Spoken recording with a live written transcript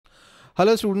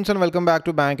Hello students and welcome back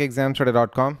to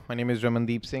bankexamstudy.com. My name is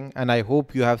Ramandeep Singh and I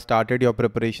hope you have started your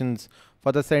preparations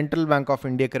for the Central Bank of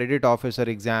India Credit Officer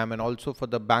exam and also for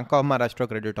the Bank of Maharashtra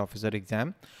Credit Officer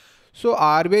exam. So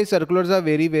RBI circulars are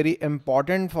very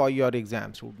important for your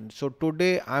exam students. So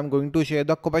today I'm going to share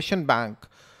the question bank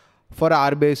for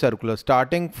RBI circulars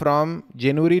starting from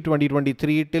January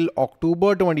 2023 till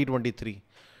October 2023.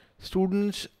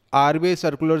 Students, RBI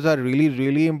circulars are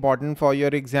really important for your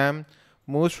exam.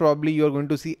 Most probably you're going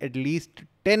to see at least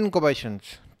 10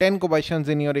 questions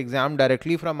in your exam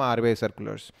directly from RBI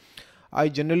circulars. I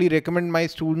generally recommend my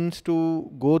students to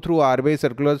go through RBI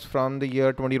circulars from the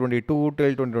year 2022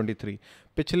 till 2023.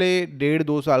 पिछले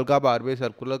 1.5-2 साल का आप RBI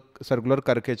circular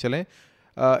करके चलें.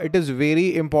 It is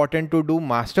very important to do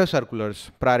master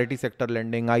circulars, priority sector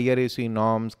lending, IRAC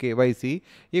norms, KYC.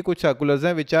 ये कुछ circulars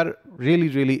हैं which are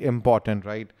really important,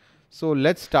 right? So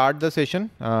let's start the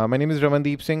session. My name is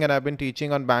Ramandeep Singh and I've been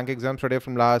teaching on bank exams today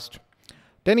from last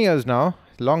 10 years now,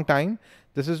 long time.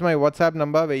 This is my WhatsApp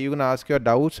number where you can ask your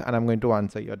doubts and I'm going to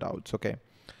answer your doubts, okay?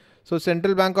 So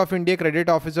Central Bank of India Credit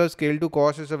Officer Scale 2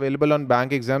 course is available on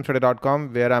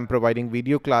bankexamstudy.com where I'm providing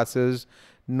video classes,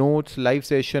 notes, live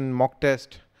session, mock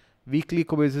test, weekly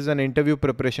quizzes and interview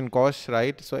preparation course,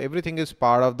 right? So everything is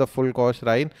part of the full course,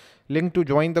 right? Link to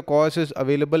join the course is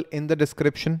available in the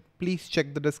description. Please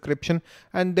check the description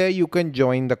and there you can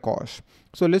join the course.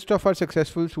 So list of our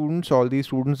successful students, all these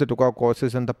students that took our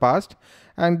courses in the past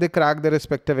and they cracked their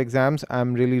respective exams.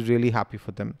 I'm really happy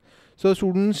for them. So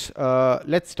students,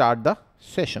 let's start the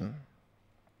session.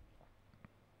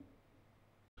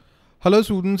 Hello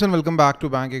students and welcome back to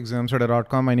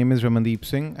bankexamstudy.com. My name is Ramandeep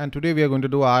Singh and today we are going to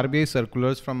do RBI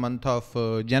circulars from month of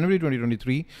January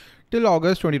 2023 till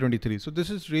August 2023. So this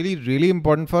is really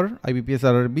important for IBPS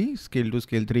RRB scale 2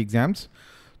 scale 3 exams.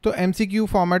 तो MCQ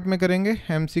format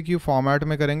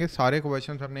में करेंगे सारे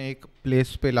questions हमने एक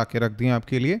place पे लाके रख दिए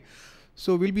आपके लिए.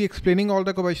 So we'll be explaining all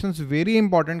the questions, very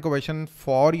important question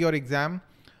for your exam.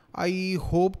 I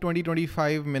hope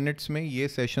 20-25 minutes में ये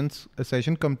session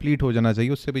complete हो जाना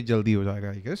चाहिए, उससे भी जल्दी हो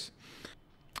जाएगा I guess.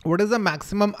 What is the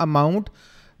maximum amount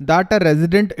that a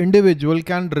resident individual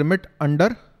can remit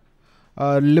under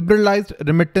liberalized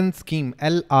remittance scheme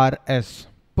LRS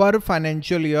per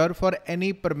financial year for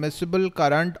any permissible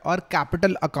current or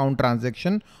capital account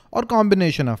transaction or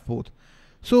combination of both?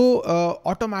 So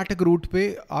automatic route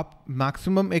पे आप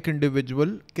maximum एक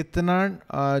individual कितना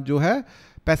जो है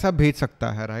पैसा भेज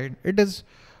सकता है, right? It is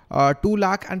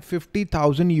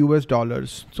 $250,000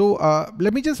 US. So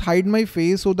let me just hide my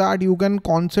face so that you can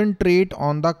concentrate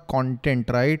on the content,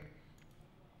 right?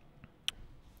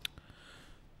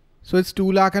 So it's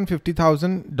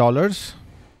 $250,000.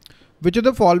 Which of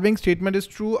the following statement is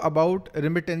true about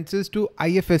remittances to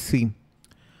IFSC?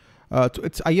 So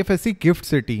it's IFSC Gift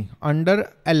City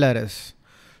under LRS.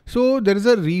 So there is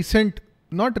a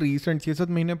not recent, 6-7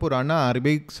 महीने पुराना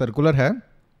RBI circular है.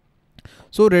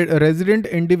 So resident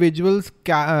individuals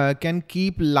can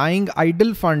keep lying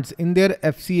idle funds in their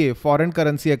FCA foreign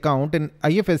currency account in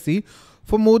IFSC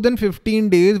for more than 15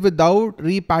 days without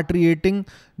repatriating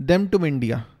them to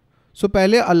India. So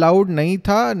पहले allowed नहीं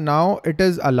था, now it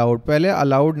is allowed. पहले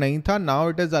allowed नहीं था, now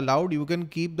it is allowed. You can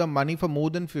keep the money for more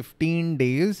than 15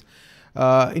 days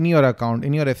in your account,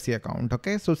 in your FC account.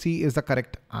 Okay, so C is the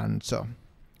correct answer.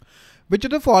 Which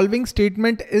of the following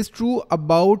statement is true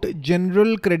about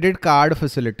general credit card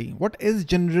facility? What is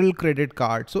general credit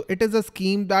card? So it is a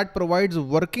scheme that provides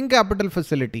working capital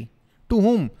facility. To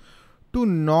whom? To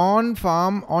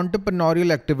non-farm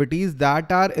entrepreneurial activities that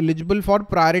are eligible for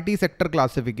priority sector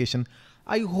classification.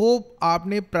 I hope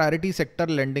आपने priority sector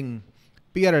lending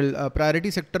PRL priority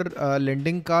sector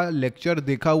lending का lecture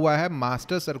देखा हुआ है.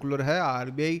 Master circular है,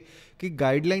 RBI की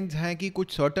guidelines हैं कि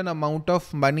कुछ certain amount of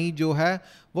money जो है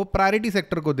वो priority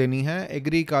sector को देनी है.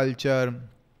 एग्रीकल्चर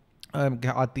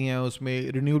आती हैं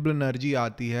उसमें, रिन्यूएबल एनर्जी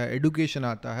आती है, एडुकेशन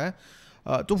आता है.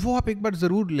 तो वो आप एक बार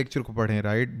ज़रूर लेक्चर को पढ़ें,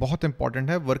 राइट? बहुत इंपॉर्टेंट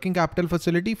है. Working capital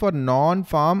facility for non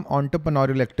farm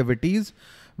entrepreneurial activities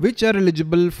which are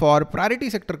eligible for priority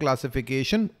sector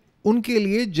classification, उनके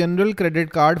लिए जनरल क्रेडिट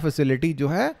कार्ड फैसिलिटी जो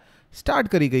है स्टार्ट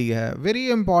करी गई है. वेरी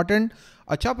इंपॉर्टेंट,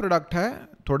 अच्छा प्रोडक्ट है,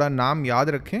 थोड़ा नाम याद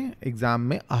रखें, एग्जाम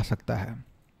में आ सकता है.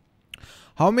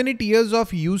 How many tiers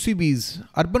of UCBs,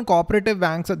 urban cooperative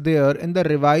banks, are there in the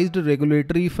revised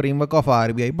regulatory framework of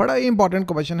RBI? बड़ा इंपॉर्टेंट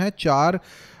क्वेश्चन है. 4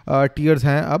 tiers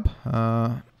हैं अब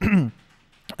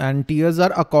and tiers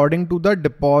are according to the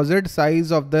deposit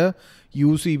size of the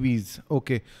UCBs.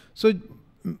 Okay, so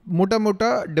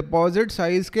मोटा deposit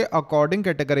size के according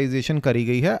categorisation करी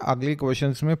गई है. अगले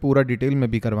क्वेश्चंस में पूरा डिटेल में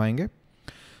भी करवाएंगे.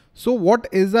 So what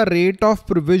is the rate of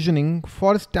provisioning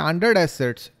for standard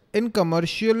assets in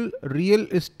commercial real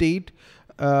estate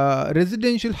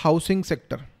residential housing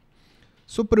sector.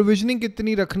 So provisioning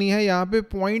कितनी रखनी है यहाँ पे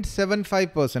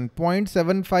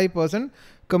 0.75%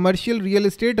 commercial real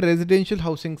estate residential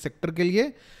housing sector के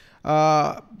लिए.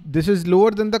 This is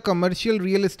lower than the commercial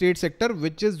real estate sector,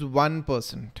 which is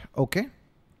 1%, okay,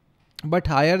 but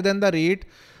higher than the rate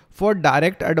for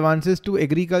direct advances to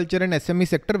agriculture and SME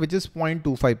sector, which is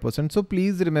 0.25%. So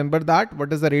please remember that.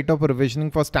 What is the rate of provisioning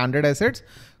for standard assets?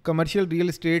 Commercial real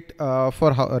estate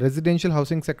for residential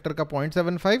housing sector का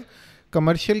 0.75,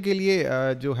 commercial के लिए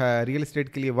जो है real estate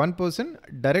के लिए 1%,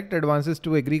 direct advances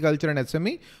to agriculture and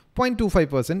SME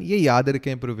 0.25%. ये याद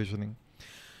रखें provisioning.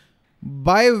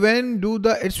 By when do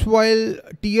the erstwhile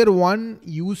tier 1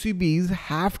 UCBs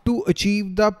have to achieve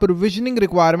the provisioning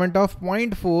requirement of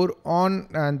 0.4 on,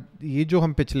 and ये जो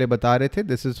हम पिछले बता रहे थे,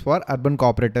 this is for urban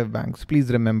cooperative banks.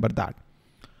 Please remember that.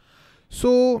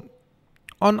 So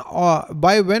on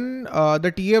by when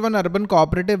the tier 1 urban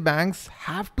cooperative banks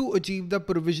have to achieve the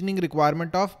provisioning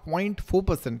requirement of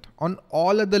 0.4% on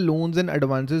all other loans and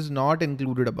advances not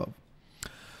included above.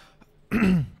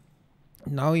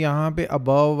 Now यहाँ पे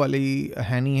above वाली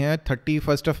है नहीं है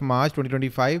 31st of March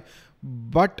 2025,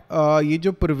 but ये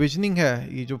जो provisioning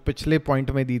है, ये जो पिछले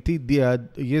पॉइंट में दी थी,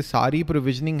 ये सारी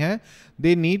प्रोविजनिंग है,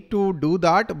 they need to do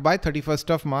that bye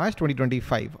 31st of March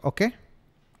 2025. Okay,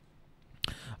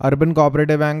 urban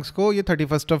cooperative banks को ये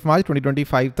 31st of March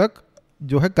 2025 तक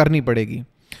जो है करनी पड़ेगी.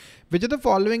 Which of the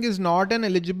following is not an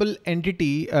eligible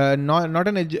entity, not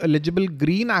an eligible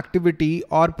green activity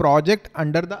or project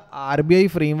under the RBI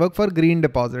framework for green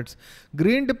deposits?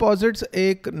 Green deposits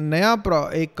एक नया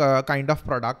एक kind of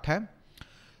product है.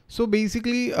 So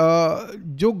basically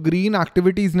जो green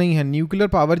activities नहीं है, nuclear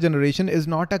power generation is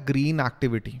not a green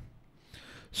activity.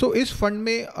 So इस fund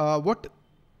में what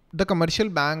the commercial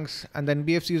banks and the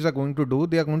NBFCs are going to do,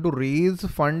 they are going to raise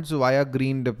funds via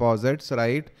green deposits,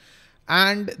 right?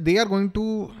 And they are going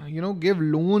to, give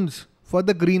loans for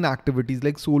the green activities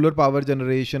like solar power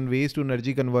generation, waste to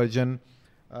energy conversion,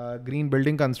 green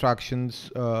building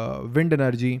constructions, wind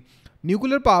energy.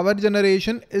 Nuclear power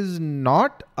generation is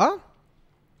not a,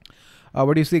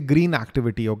 green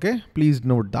activity, okay? Please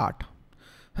note that.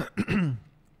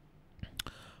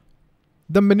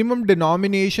 The minimum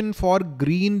denomination for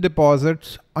green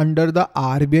deposits under the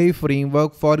RBI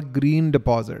framework for green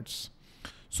deposits.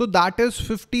 So that is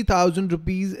 50,000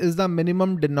 rupees is the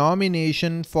minimum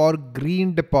denomination for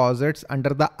green deposits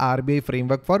under the RBI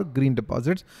framework for green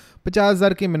deposits.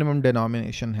 50,000 की minimum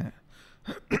denomination है.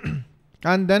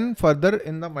 And then further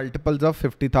in the multiples of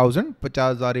 50,000,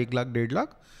 50,000, 1 lakh, 1.5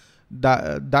 lakh,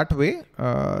 that way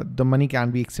the money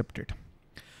can be accepted.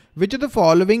 Which of the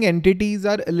following entities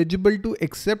are eligible to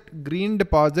accept green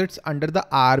deposits under the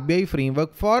RBI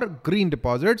framework for green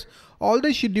deposits? All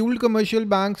the scheduled commercial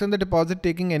banks and the deposit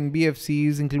taking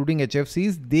NBFCs, including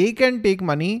HFCs, they can take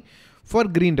money for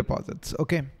green deposits.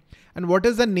 Okay. And what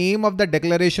is the name of the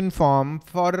declaration form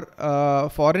for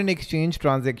foreign exchange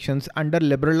transactions under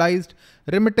liberalized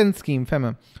remittance scheme?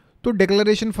 तो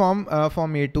declaration form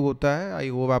form A2 होता है. I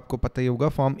hope आपको पता ही होगा.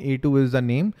 Form A2 is the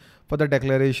name for the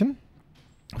declaration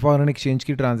foreign exchange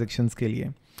की transactions के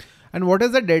लिए. And what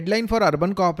is the deadline for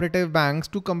urban cooperative banks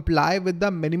to comply with the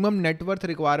minimum net worth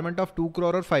requirement of 2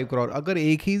 crore or 5 crore? अगर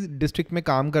एक ही district में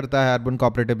काम करता है urban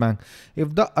cooperative bank,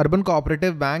 if the urban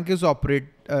cooperative bank is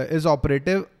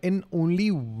operative in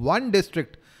only one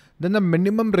district, then the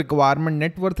minimum requirement,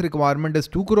 net worth requirement is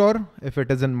 2 crore. If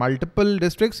it is in multiple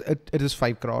districts, it is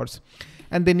 5 crores.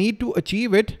 And they need to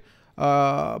achieve it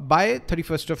by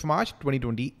 31st of March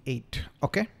 2028.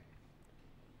 Okay.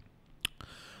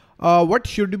 What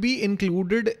should be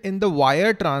included in the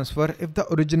wire transfer if the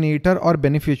originator or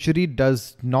beneficiary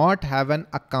does not have an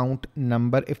account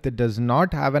number? If they does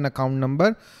not have an account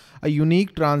number, a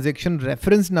unique transaction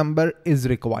reference number is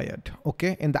required.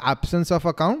 Okay. In the absence of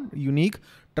account, unique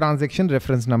transaction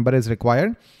reference number is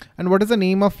required. And what is the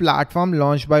name of platform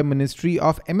launched by Ministry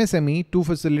of MSME to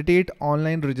facilitate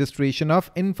online registration of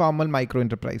informal micro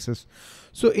enterprises?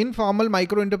 So informal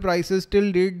micro enterprises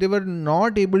till date, they were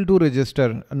not able to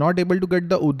register, not able to get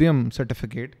the Udyam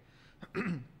certificate.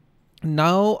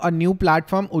 Now a new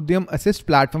platform, Udyam Assist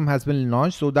platform, has been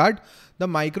launched so that the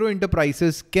micro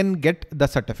enterprises can get the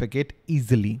certificate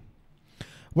easily.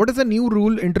 What is a new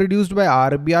rule introduced by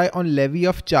RBI on levy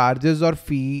of charges or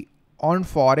fee on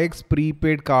Forex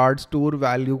prepaid cards, store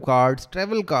value cards,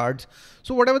 travel cards?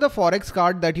 So whatever the Forex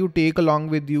card that you take along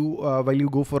with you while you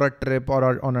go for a trip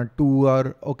or on a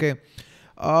tour, okay.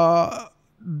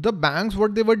 The banks,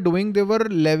 what they were doing, they were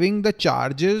levying the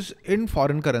charges in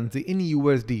foreign currency, in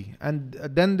USD. And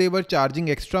then they were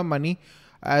charging extra money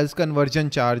as conversion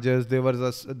charges, there was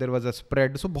a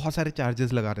spread. So बहुत सारे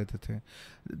charges लगा रहे थे.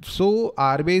 So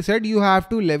RBI said you have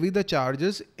to levy the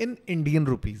charges in Indian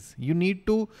rupees. You need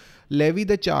to levy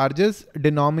the charges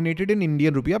denominated in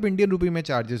Indian rupee. आप Indian rupee में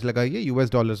charges लगाइए, US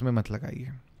dollars में मत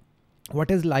लगाइए. What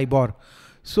is LIBOR?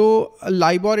 So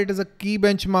LIBOR, it is a key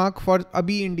benchmark for,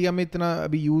 अभी India में इतना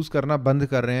अभी यूज़ करना बंद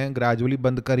कर रहे हैं, gradually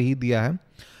बंद कर ही दिया है.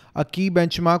 A key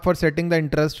benchmark for setting the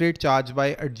interest rate charged by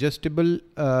adjustable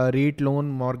rate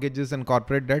loan, mortgages and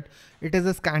corporate debt. It is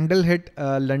a scandal hit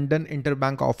London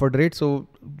interbank offered rate. So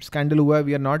scandal हुआ है,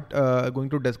 we are not going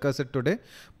to discuss it today.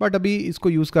 But अभी इसको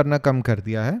use करना कम कर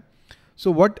दिया है.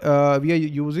 So what we are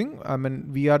using, I mean,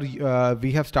 we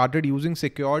have started using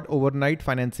secured overnight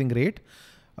financing rate.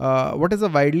 What is a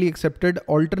widely accepted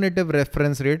alternative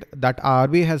reference rate that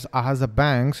RBI has asked the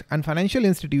banks and financial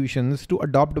institutions to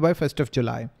adopt by 1st of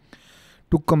July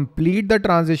to complete the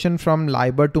transition from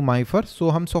LIBOR to MIFR.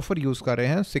 So हम SOFR use कर रहे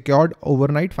हैं, secured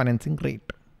overnight financing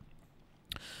rate.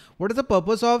 What is the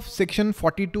purpose of section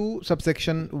 42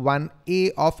 subsection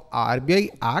 1A of RBI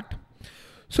Act?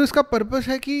 So इसका purpose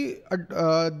है कि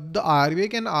the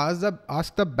RBI can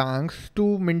ask the banks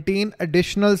to maintain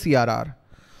additional CRR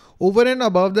over and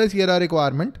above the CRR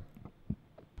requirement.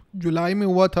 जुलाई में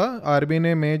हुआ था, RBI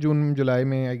ने मई जून जुलाई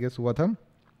में I guess हुआ था.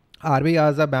 RBI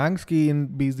asked the banks कि इन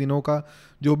 20 दिनों का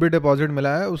जो भी डिपॉजिट मिला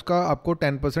है उसका आपको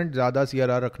 10% ज़्यादा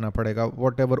CRR रखना पड़ेगा.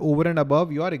 Whatever over and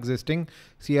above your existing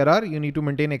CRR, you need to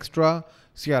maintain extra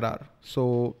CRR.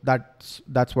 So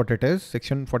that's what it is.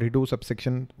 Section 42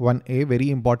 subsection 1A,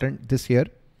 very important this year.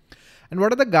 And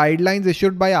what are the guidelines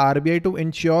issued by RBI to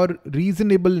ensure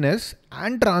reasonableness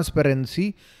and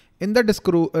transparency in the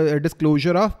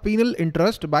disclosure of penal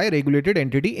interest by regulated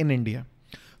entity in India?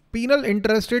 Penal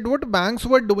interest rate, what banks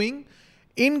were doing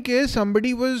in case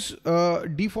somebody was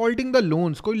defaulting the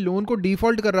loans, कोई loan को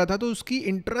default कर रहा था तो उसकी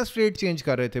interest rate change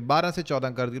कर रहे थे, 12 से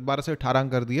 14 कर दिया, 12 से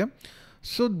 18 कर दिया.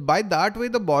 So by that way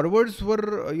the borrowers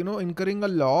were incurring a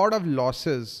lot of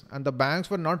losses and the banks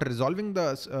were not resolving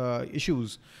the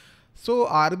issues. So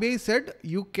RBI said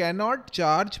you cannot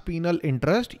charge penal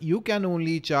interest, you can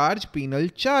only charge penal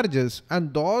charges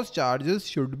and those charges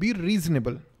should be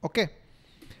reasonable. Okay.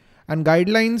 And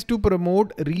guidelines to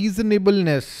promote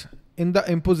reasonableness in the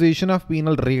imposition of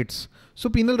penal rates. So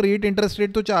penal rate, interest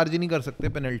rate तो charge ही नहीं कर सकते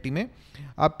penalty में.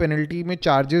 आप penalty में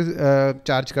charges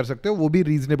charge कर सकते हो, वो भी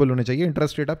reasonable होने चाहिए.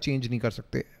 Interest rate आप change नहीं कर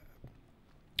सकते.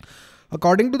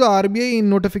 According to the RBI in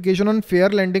notification on fair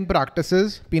lending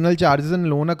practices, penal charges and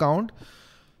loan account,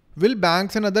 will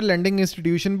banks and other lending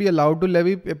institutions be allowed to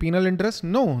levy penal interest?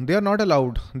 No, they are not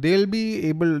allowed. They'll be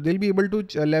able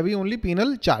to levy only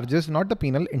penal charges, not the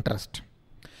penal interest.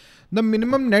 The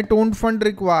minimum net owned fund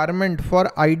requirement for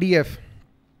IDF,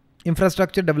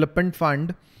 Infrastructure Development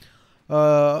Fund,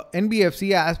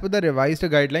 NBFC, as per the revised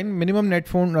guideline, minimum net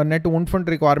owned fund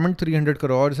requirement 300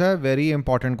 crores है. Very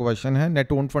important question है.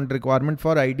 Net owned fund requirement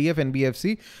for IDF,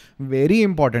 NBFC, very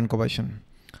important question.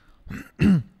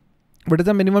 What is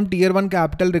the minimum tier 1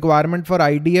 capital requirement for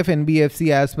IDF, NBFC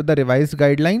as per the revised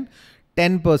guideline?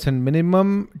 10%.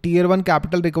 Minimum tier 1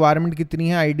 capital requirement कितनी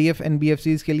है IDF,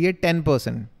 NBFCs के लिए?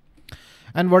 10%.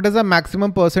 And what is the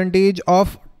maximum percentage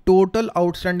of total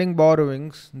outstanding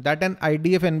borrowings that an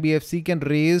IDF, NBFC can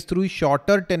raise through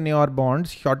shorter tenure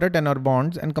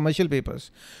bonds and commercial papers?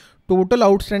 Total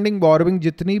outstanding borrowing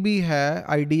जितनी भी है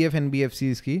IDF,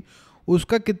 NBFCs की,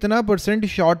 उसका कितना परसेंट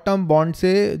शॉर्ट टर्म बॉन्ड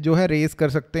से जो है raise कर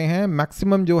सकते हैं?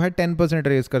 मैक्सिमम जो है 10%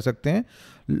 रेज कर सकते हैं.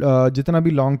 जितना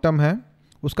भी लॉन्ग टर्म है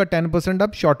उसका 10%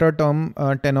 आप शॉर्टर टर्म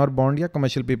टेनर बॉन्ड या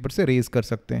कमर्शियल पेपर से रेज कर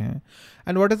सकते हैं.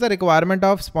 And what is the requirement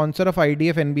of sponsor of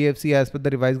IDF, NBFC as per the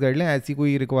revise guideline? ऐसी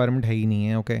कोई रिक्वायरमेंट है ही नहीं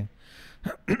है. Okay.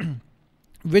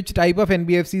 Which type of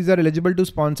NBFCs are eligible to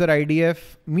sponsor IDF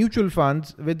mutual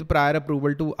funds with prior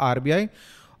approval to RBI?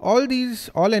 All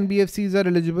NBFCs are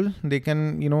eligible. They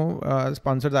can,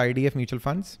 sponsor the IDF mutual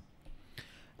funds.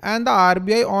 And the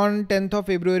RBI on 10th of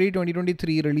February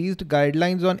 2023 released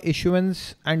guidelines on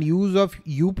issuance and use of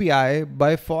UPI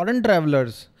by foreign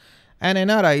travelers and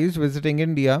NRIs visiting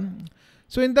India.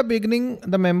 So in the beginning,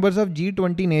 the members of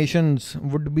G20 nations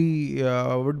would be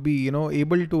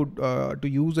able to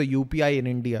use a UPI in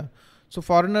India. So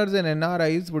foreigners and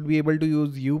NRIs would be able to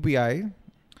use UPI.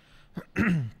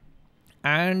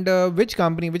 And which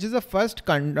is the first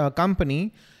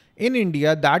company in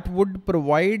India that would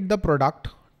provide the product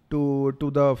to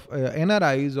the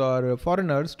NRIs or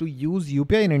foreigners to use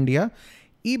UPI in India?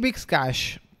 eBix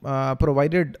Cash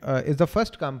provided is the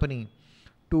first company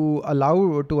to allow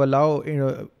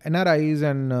NRIs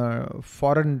and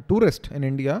foreign tourists in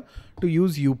India to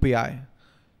use UPI.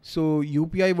 So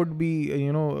UPI would be,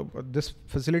 this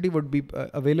facility would be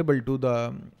available to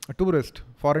the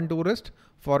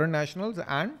foreign nationals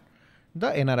and the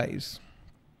NRIs.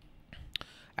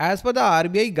 As per the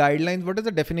RBI guidelines, what is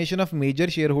the definition of major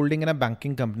shareholding in a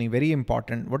banking company? Very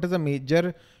important. What is a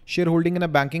major shareholding in a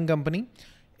banking company?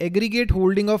 Aggregate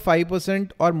holding of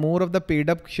 5% or more of the paid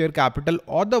up share capital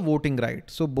or the voting right.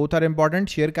 So both are important.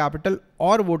 Share capital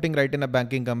or voting right in a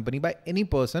banking company by any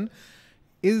person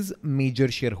is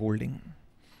major shareholding.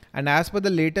 And as per the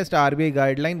latest RBI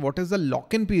guideline, what is the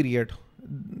lock-in period?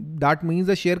 That means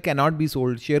the share cannot be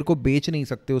sold. Share को बेच नहीं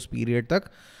सकते उस period तक.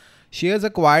 Shares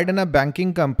acquired in a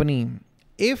banking company,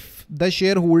 if the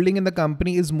shareholding in the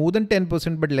company is more than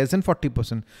 10% but less than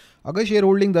 40%, अगर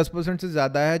shareholding 10% से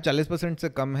ज़्यादा है, 40% से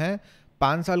कम है,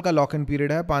 5 साल का lock-in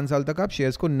period है, 5 साल तक आप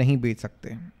shares को नहीं बेच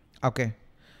सकते. Okay.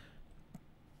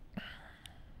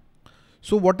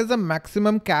 So what is the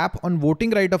maximum cap on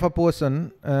voting right of a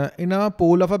person in a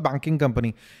poll of a banking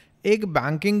company? एक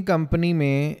बैंकिंग कंपनी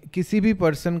में किसी भी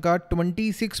पर्सन का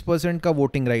 26% का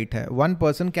वोटिंग राइट है. One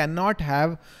person can not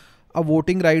have a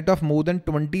voting right of more than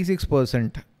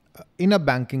 26% in a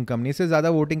banking company. इससे ज़्यादा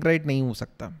voting right नहीं हो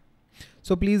सकता.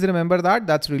 So please remember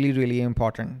that's really really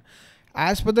important.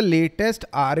 As per the latest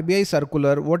RBI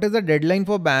circular, what is the deadline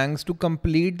for banks to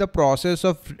complete the process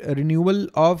of renewal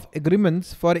of agreements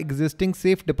for existing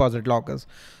safe deposit lockers?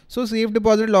 So safe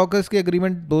deposit lockers के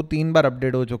agreement 2-3 बार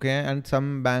update हो चुके हैं and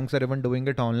some banks are even doing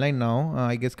it online now.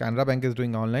 I guess Canara Bank is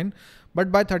doing online.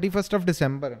 But by 31st of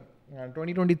December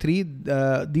 2023,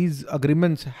 these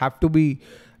agreements have to be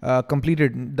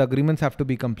completed. The agreements have to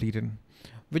be completed.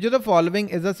 Which of the following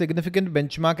is a significant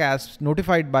benchmark as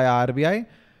notified by RBI?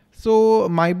 So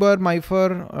MIBOR,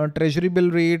 MIFOR, Treasury bill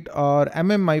rate or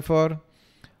MIFOR,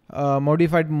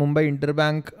 modified Mumbai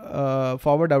Interbank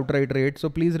forward outright rate. So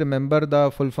please remember the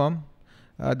full form.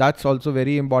 That's also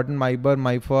very important. MIBOR,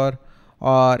 MIFOR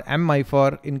और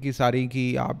MIFOR इनकी सारी की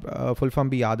आप full form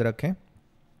भी याद रखें.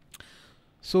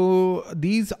 So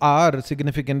these are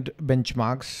significant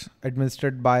benchmarks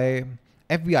administered by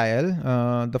FBIL,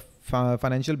 the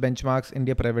Financial Benchmarks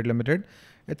India Private Limited.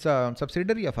 It's a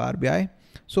subsidiary of RBI.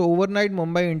 So overnight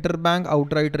Mumbai Interbank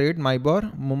outright rate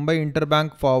MIBOR, Mumbai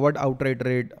Interbank forward outright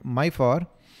rate MIFOR,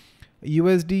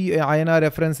 USD INR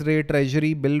reference rate,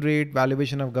 Treasury bill rate,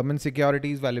 valuation of government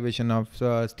securities, valuation of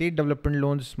state development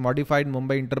loans, modified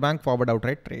Mumbai Interbank forward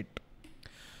outright rate.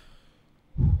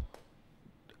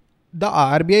 The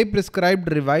RBI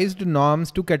prescribed revised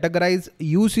norms to categorize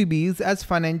UCBs as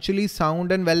financially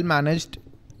sound and well managed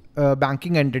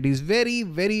banking entities. Very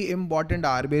very important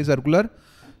RBI circular.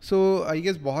 So I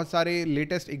guess बहुत सारे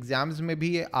latest exams में भी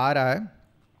ये आ रहा है.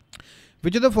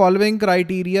 Which of the following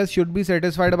criteria should be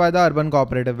satisfied by the urban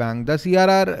cooperative bank? The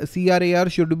CRAR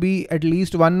should be at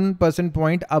least 1%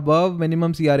 point above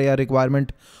minimum CRAR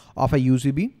requirement of a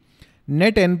UCB.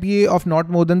 Net NPA of not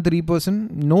more than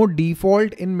 3%. No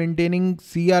default in maintaining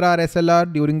CRR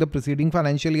SLR during the preceding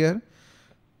financial year.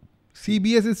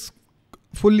 CBS is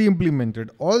fully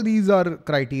implemented. All these are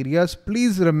criteria.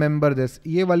 Please remember this.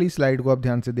 ये वाली slide को आप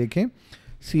ध्यान से देखें.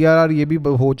 CRR ये भी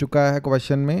हो चुका है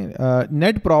question में.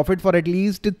 Net profit for at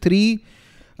least 3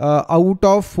 out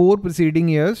of 4 preceding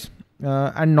years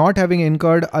and not having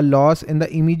incurred a loss in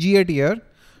the immediate year.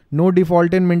 No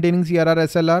default in maintaining CRR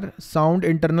SLR. Sound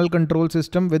internal control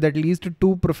system with at least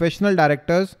 2 professional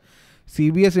directors.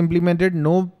 CBS implemented.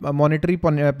 No monetary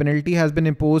penalty has been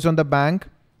imposed on the bank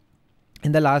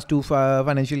in the last 2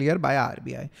 financial year by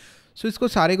RBI. So इसको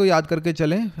सारे को याद करके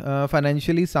चलें.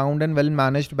 Financially sound and well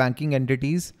managed banking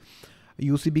entities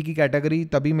UCB की category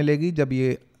तभी मिलेगी जब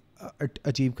ये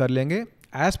अचीव कर लेंगे.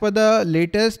 As per the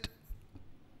latest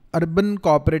urban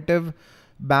cooperative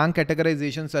bank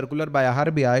categorization circular by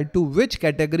RBI, to which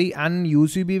category an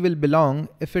UCB will belong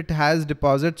if it has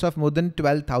deposits of more than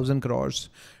 12,000 crores?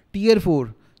 Tier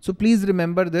 4. So please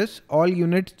remember this, all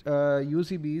unit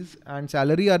UCBs and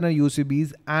salary earner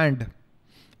UCBs and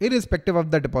irrespective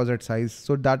of the deposit size.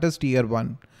 So that is tier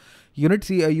 1. Unit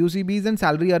UCBs and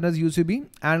salary earners UCB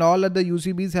and all other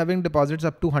UCBs having deposits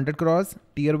up to 100 crores,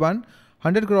 tier 1,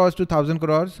 100 crores to 1000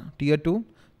 crores, tier 2,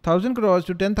 1000 crores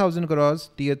to 10,000 crores,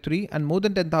 tier 3 and more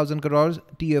than 10,000 crores,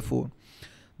 tier 4.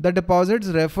 The deposits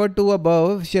referred to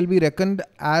above shall be reckoned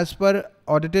as per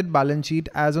audited balance sheet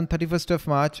as on 31st of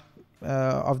March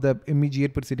of the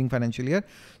immediate preceding financial year.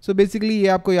 So basically ये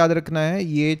आपको याद रखना है,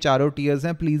 ये चारों tiers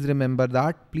हैं. Please remember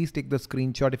that. Please take the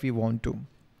screenshot if you want to.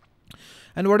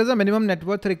 And what is the minimum net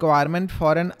worth requirement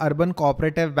for an urban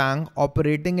cooperative bank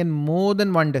operating in more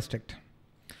than one district?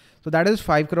 So that is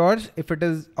 5 crores. If it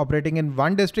is operating in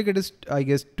one district, it is I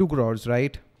guess 2 crores,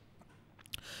 right?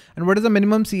 And what is the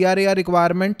minimum CRAR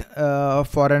requirement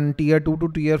for an tier 2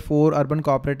 to tier 4 urban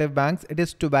cooperative banks? It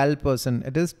is 12%.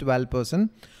 It is 12%.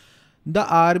 The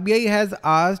RBI has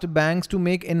asked banks to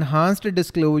make enhanced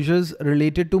disclosures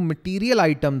related to material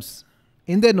items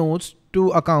in their notes to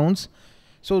accounts.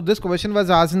 So this question was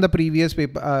asked in the previous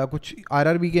paper. कुछ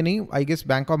RRB के नहीं, I guess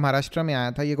bank of Maharashtra में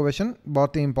आया था ये question.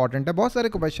 बहुत ही important है. बहुत सारे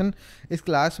क्वेश्चन इस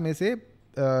क्लास में से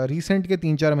रिसेंट के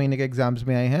 3-4 महीने के एग्जाम्स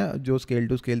में आए हैं जो स्केल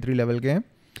 2 स्केल 3 लेवल के हैं.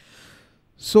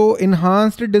 So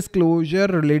enhanced disclosure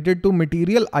related to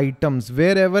material items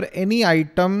wherever any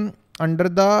item under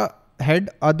the head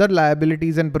other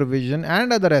liabilities and provision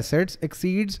and other assets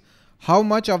exceeds how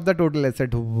much of the total asset?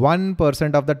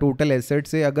 1% of the total asset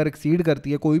से अगर exceed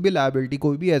करती है कोई भी liability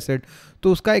कोई भी asset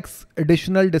तो उसका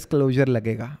additional disclosure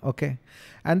लगेगा. Okay.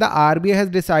 And the RBI has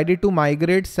decided to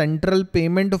migrate Central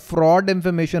Payment Fraud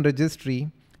Information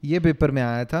Registry, ये पेपर में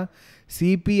आया था,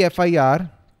 CPFIR,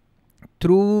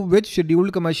 through which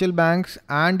scheduled commercial banks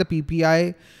and the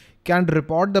PPI can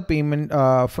report the payment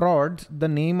frauds. The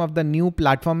name of the new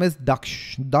platform is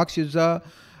Daksh. Daksh is a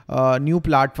new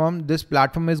platform. This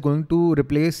platform is going to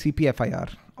replace CPFIR.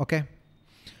 Okay.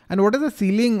 And what is the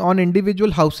ceiling on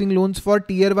individual housing loans for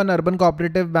tier 1 urban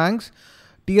cooperative banks?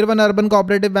 Tier 1 urban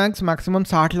cooperative banks maximum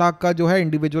 60 lakh का जो है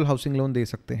individual housing loan दे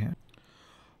सकते हैं.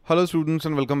 Hello students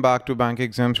and welcome back to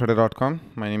bankexamstudy.com.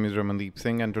 My name is Ramandeep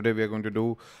Singh and today we are going to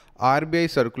do RBI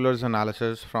Circulars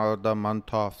analysis for the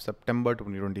month of September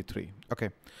 2023. Okay,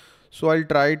 so I'll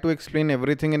try to explain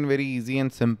everything in very easy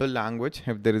and simple language.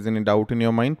 If there is any doubt in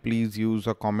your mind, please use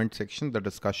a comment section, the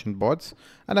discussion boards,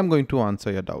 and I'm going to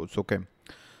answer your doubts. Okay,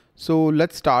 so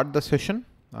let's start the session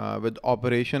with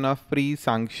operation of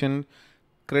pre-sanctioned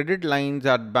credit lines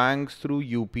at banks through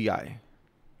UPI.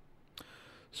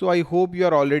 So I hope you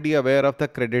are already aware of the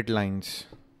credit lines.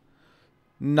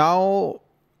 Now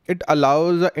it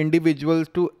allows individuals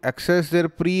to access their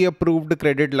pre-approved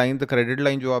credit line, the credit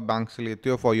line जो आप bank से लेते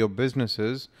हो for your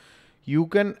businesses. You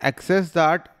can access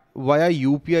that via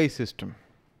UPI system.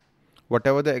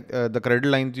 Whatever the credit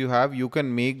lines you have, you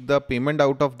can make the payment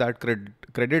out of that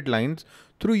credit lines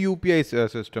through UPI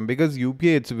system, because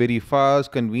UPI, it's very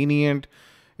fast, convenient,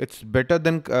 it's better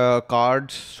than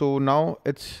cards. So now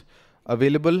it's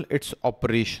available, it's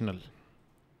operational.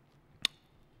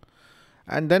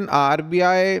 And then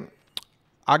RBI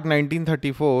Act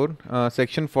 1934,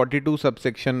 Section 42,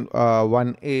 subsection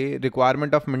 1A,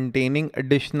 requirement of maintaining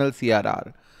additional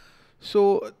CRR.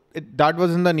 So that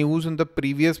was in the news in the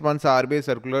previous month's RBI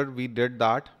circular. We did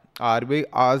that. RBI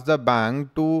asked the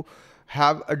bank to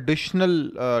have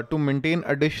additional, to maintain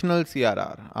additional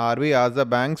CRR. RBI asked the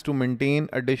banks to maintain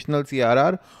additional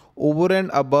CRR over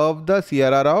and above the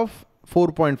CRR of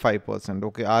 4.5%.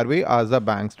 Okay, RBI asked the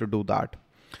banks to do that.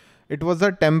 It was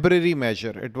a temporary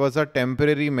measure. It was a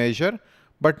temporary measure,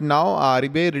 but now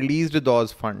RBI released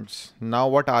those funds. Now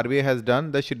what RBI has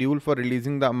done, the schedule for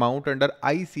releasing the amount under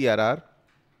ICRR,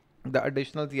 the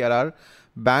additional CRR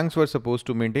banks were supposed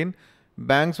to maintain.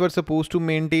 Banks were supposed to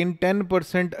maintain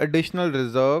 10% additional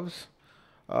reserves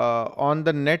on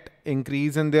the net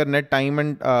increase in their net time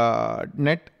and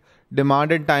net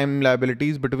demand and time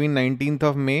liabilities between 19th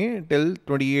of May till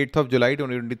 28th of July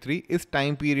 2023. इस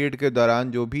time period के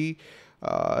दौरान जो भी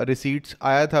receipts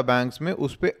आया था banks में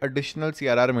उस पे additional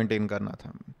CRR maintain करना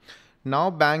था. Now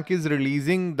bank is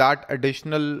releasing that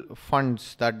additional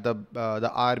funds that the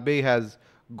RBI has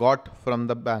got from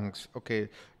the banks. Okay,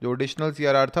 जो additional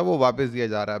CRR था वो वापस दिया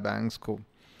जा रहा है banks को.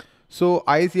 So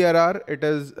ICRR, it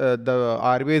is the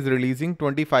RBI is releasing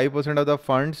 25% of the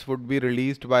funds would be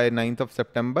released by 9th of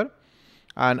September.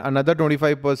 And another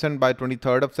 25% by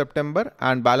 23rd of September,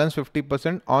 and balance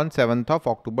 50% on 7th of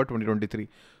October 2023.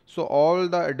 So all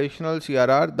the additional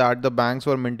CRR that the banks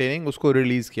were maintaining, usko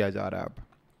release kiya ja raha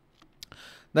hai.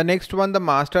 The next one, the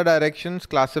master directions,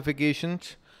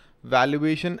 classifications,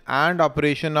 valuation and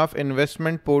operation of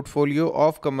investment portfolio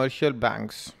of commercial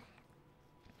banks.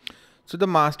 So the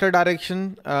master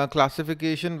direction,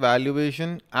 classification,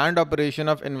 valuation and operation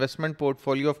of investment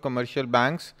portfolio of commercial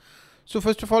banks. So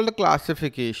first of all, the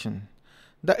classification.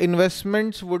 The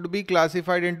investments would be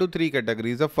classified into 3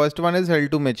 categories. The first one is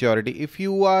held to maturity. If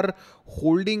you are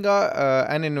holding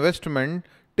an investment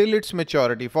till its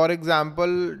maturity, for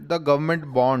example, the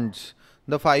government bonds,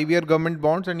 the 5-year government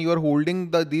bonds, and you are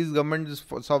holding these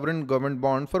sovereign government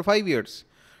bonds for 5 years.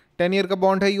 10-year ka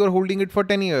bond hai, you are holding it for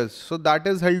 10 years. So that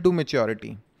is held to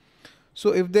maturity.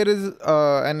 So if there is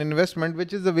an investment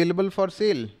which is available for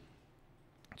sale,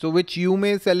 so which you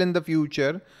may sell in the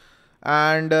future,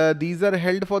 and these are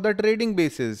held for the trading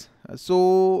basis.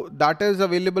 So that is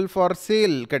available for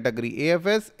sale category,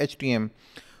 AFS, HTM.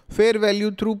 Fair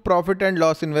value through profit and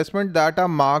loss investment that are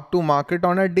marked to market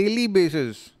on a daily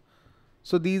basis.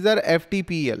 So these are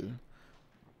FTPL.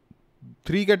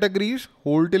 3 categories: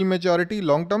 hold till maturity,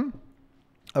 long term,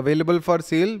 available for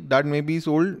sale, that may be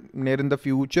sold near in the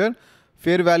future,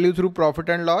 fair value through profit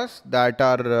and loss, that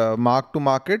are marked to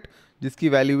market, जिसकी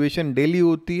valuation daily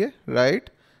होती है, right?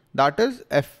 That is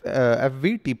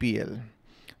FVTPL.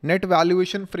 Net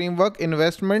valuation framework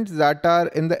investments that are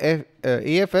in the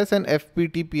AFS and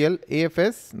FPTPL.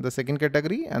 AFS, the second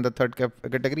category, and the third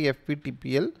category,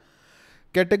 FPTPL.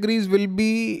 Categories will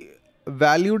be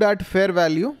valued at fair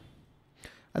value,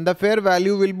 and the fair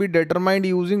value will be determined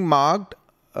using marked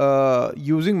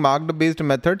based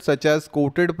methods such as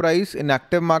quoted price in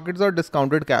active markets or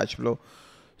discounted cash flow.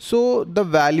 So the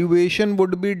valuation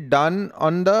would be done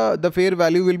on the fair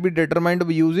value will be determined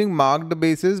using market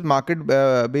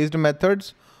based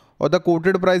methods or the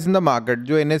quoted price in the market.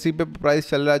 जो NSE पे price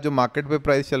चल रहा है, जो market पे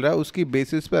price चल रहा है, उसकी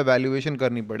basis पे valuation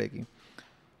करनी पड़ेगी.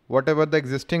 Whatever the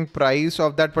existing price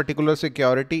of that particular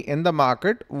security in the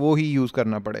market, वो ही use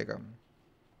करना पड़ेगा.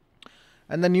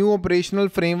 And the new operational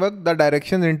framework, the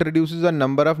directions introduces a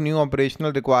number of new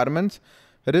operational requirements.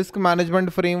 Risk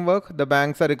management framework, the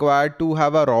banks are required to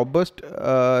have a robust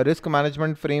risk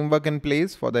management framework in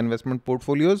place for the investment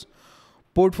portfolios.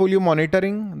 Portfolio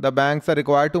monitoring, the banks are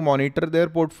required to monitor their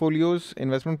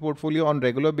investment portfolio on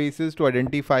regular basis to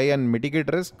identify and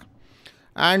mitigate risk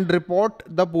and report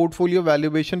the portfolio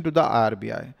valuation to the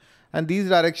RBI. And these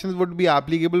directions would be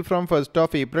applicable from 1st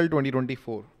of April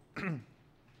 2024.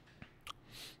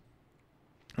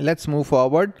 Let's move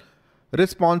forward.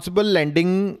 Responsible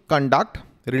lending conduct,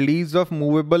 release of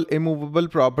movable, immovable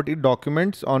property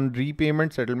documents on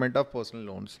repayment, settlement of personal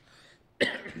loans.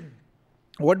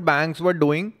 What banks were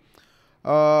doing,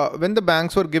 when the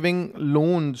banks were giving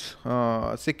loans,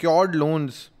 secured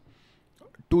loans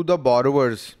to the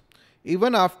borrowers,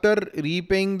 even after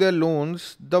repaying their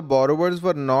loans, the borrowers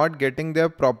were not getting their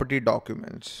property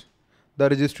documents, the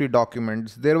registry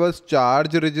documents. There was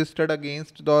charge registered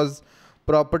against those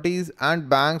properties and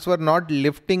banks were not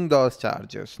lifting those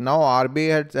charges. Now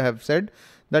RBI have said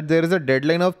that there is a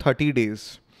deadline of 30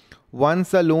 days.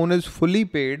 Once a loan is fully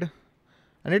paid,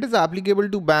 and it is applicable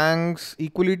to banks,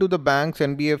 equally to the banks,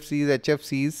 NBFCs,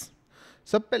 HFCs,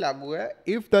 sab pe lagu hai.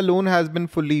 If the loan has been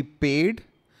fully paid,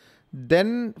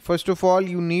 then first of all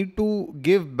you need to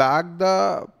give back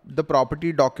the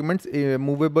property documents,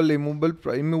 movable,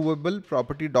 immovable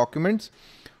property documents.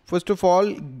 First of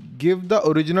all, give the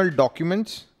original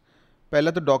documents.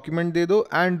 पहला तो document दे दो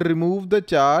and remove the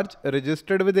charge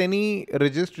registered with any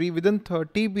registry within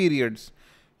 30 periods.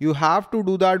 You have to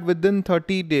do that within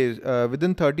 30 days.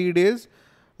 Within 30 days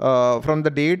from the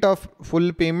date of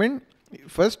full payment.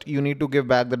 First, you need to give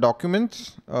back the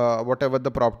documents, whatever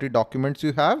the property documents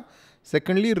you have.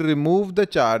 Secondly, remove the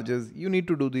charges. You need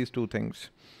to do these two things.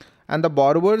 And the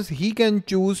borrowers, he can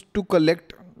choose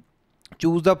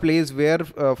the place where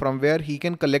from where he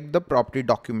can collect the property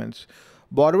documents.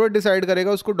 Borrower decide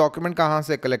करेगा उसको document कहाँ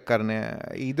से collect करने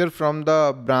हैं. Either from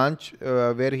the branch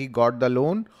where he got the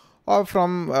loan or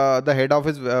from the head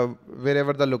office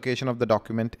wherever the location of the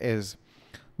document is.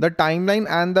 The timeline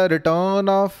and the return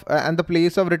of and the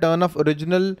place of return of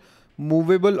original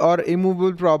movable or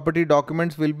immovable property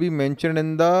documents will be mentioned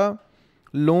in the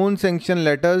loan sanction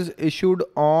letters issued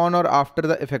on or after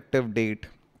the effective date.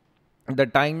 The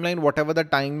timeline, whatever the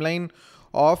timeline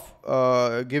of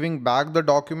giving back the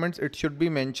documents, it should be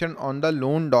mentioned on the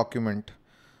loan document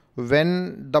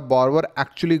when the borrower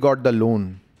actually got the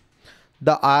loan.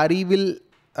 The RE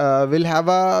will have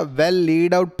a well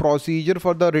laid out procedure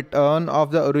for the return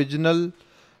of the original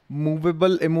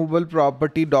movable, immovable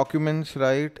property documents,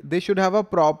 right? They should have a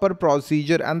proper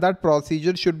procedure, and that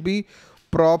procedure should be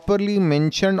properly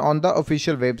mentioned on the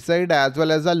official website as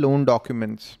well as the loan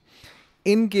documents.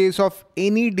 In case of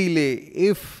any delay,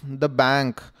 if the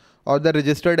bank or the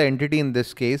registered entity, in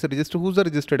this case, who's the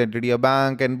registered entity? A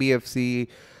bank, NBFC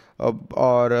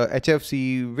or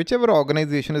HFC, whichever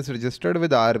organization is registered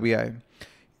with RBI.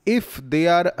 If they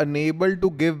are unable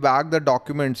to give back the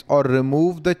documents or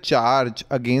remove the charge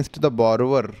against the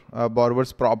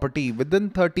borrower's property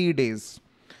within 30 days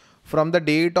from the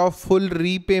date of full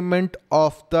repayment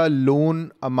of the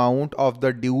loan amount of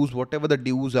the dues, whatever the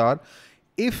dues are,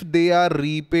 if they are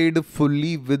repaid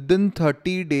fully within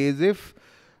 30 days, if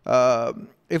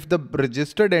the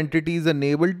registered entity is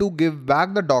unable to give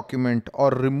back the document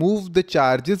or remove the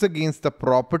charges against the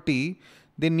property,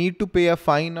 they need to pay a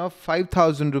fine of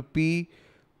 5,000 rupee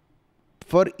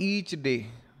for each day.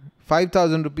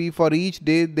 5,000 rupee for each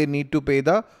day they need to pay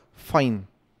the fine.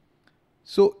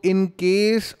 So in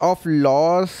case of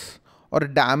loss or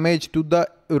damage to the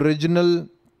original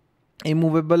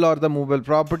immovable or the movable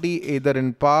property, either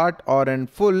in part or in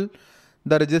full,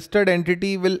 the registered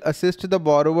entity will assist the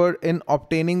borrower in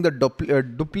obtaining the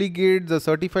duplicates, the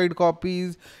certified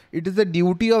copies. It is the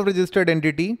duty of registered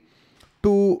entity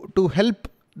to help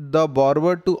the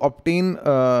borrower to obtain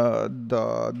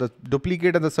the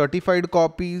duplicate and the certified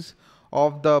copies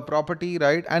of the property,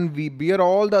 right? And we bear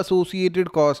all the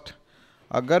associated cost.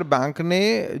 अगर bank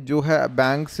ने जो है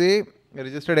bank से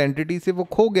registered entity से वो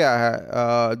खो गया है,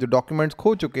 जो डॉक्यूमेंट्स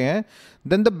खो चुके हैं,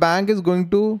 then the bank is going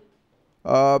to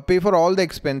पे फॉर ऑल द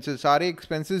एक्सपेंसेस. सारे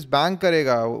एक्सपेंसेस बैंक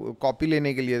करेगा कॉपी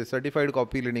लेने के लिए, सर्टिफाइड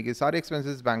कॉपी लेने के सारे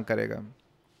एक्सपेंसेस बैंक करेगा.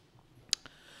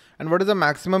 And what is the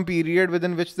maximum period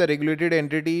within which the regulated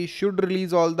entity should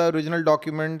release all the original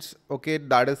documents? Okay,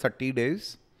 that is 30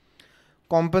 days.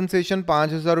 Compensation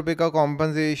 5,000 रुपये का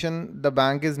compensation the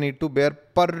bank is need to bear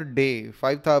per day.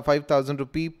 5,000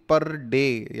 रुपये per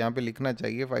day. यहाँ पे लिखना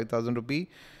चाहिए 5,000 रुपये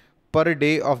per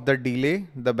day of the delay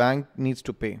the bank needs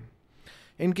to pay.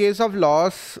 In case of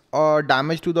loss or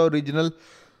damage to the original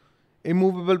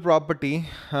immovable property,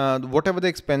 whatever the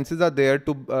expenses are there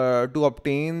to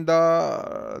obtain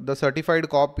the certified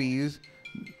copies,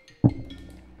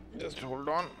 just hold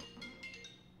on,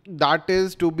 that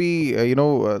is to be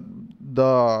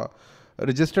the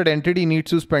registered entity needs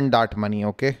to spend that money.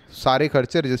 Okay, सारे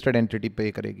खर्चे registered entity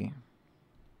pay करेगी.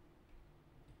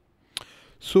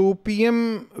 So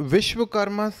PM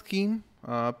Vishwakarma scheme,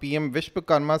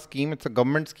 it's a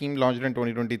government scheme launched in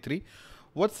 2023.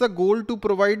 What's the goal? To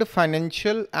provide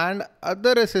financial and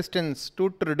other assistance to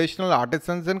traditional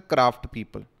artisans and craft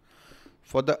people.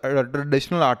 For the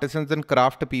traditional artisans and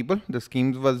craft people, the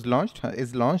scheme is launched,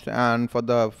 and for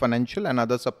the financial and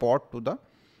other support to the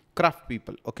craft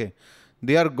people. Okay,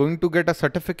 they are going to get a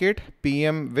certificate,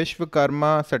 PM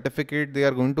Vishwakarma certificate. They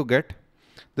are going to get.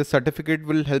 The certificate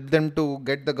will help them to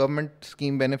get the government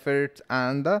scheme benefits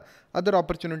and the other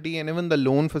opportunity and even the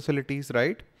loan facilities,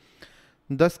 right?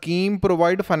 The scheme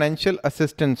provide financial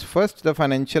assistance. First, the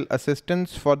financial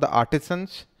assistance for the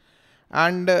artisans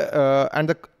and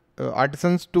the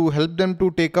artisans to help them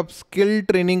to take up skill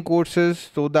training courses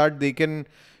so that they can,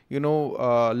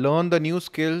 learn the new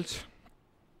skills.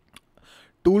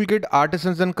 Toolkit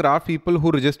artisans and craft people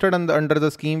who registered under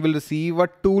the scheme will receive a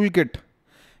toolkit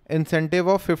incentive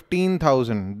of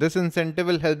 15,000. This incentive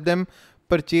will help them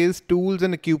purchase tools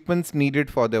and equipments needed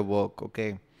for their work.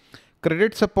 Okay.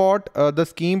 Credit support. The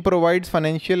scheme provides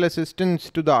financial assistance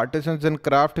to the artisans and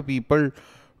craft people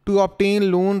to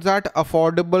obtain loans at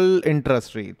affordable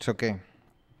interest rates. Okay.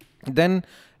 Then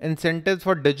incentives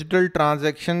for digital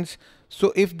transactions.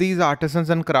 So if these artisans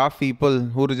and craft people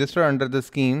who register under the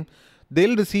scheme,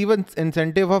 they'll receive an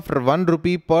incentive of 1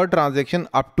 rupee per transaction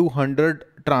up to 100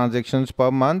 transactions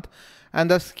per month. And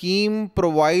the scheme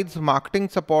provides marketing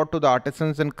support to the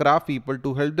artisans and craft people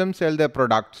to help them sell their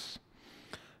products.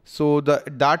 So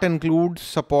that includes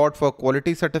support for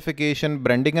quality certification,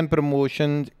 branding and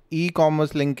promotions,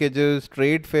 e-commerce linkages,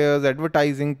 trade fairs,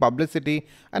 advertising, publicity,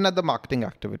 and other marketing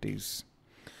activities.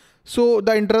 So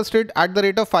the interest rate at the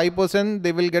rate of 5%,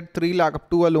 they will get 3 lakh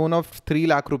up to a loan of 3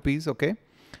 lakh rupees. Okay.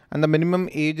 And the minimum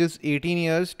age is 18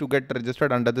 years to get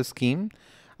registered under the scheme.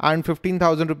 And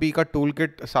 15,000 rupee ka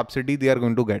toolkit subsidy they are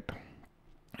going to get.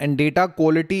 And data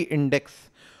quality index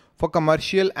for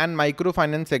commercial and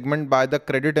microfinance segment by the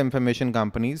credit information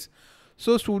companies.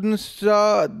 So students,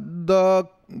 the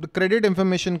credit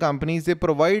information companies, they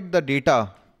provide the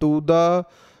data to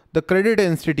the credit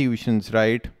institutions,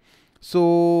 right?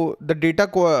 So the data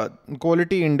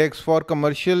quality index for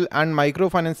commercial and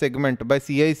microfinance segment by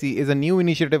CIC is a new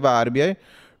initiative by RBI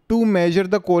to measure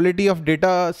the quality of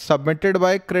data submitted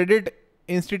by credit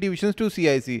institutions to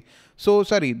CIC. So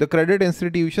the credit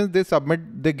institutions,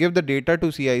 they give the data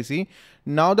to CIC.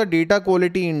 Now the data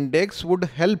quality index would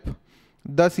help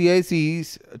the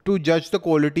CICs to judge the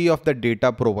quality of the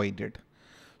data provided.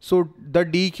 So the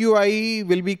DQI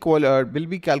will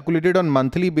be calculated on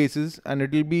monthly basis, and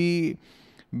it will be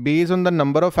based on the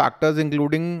number of factors,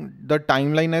 including the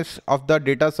timeliness of the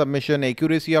data submission,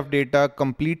 accuracy of data,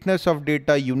 completeness of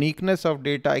data, uniqueness of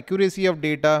data, accuracy of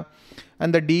data,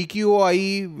 and the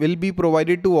DQI will be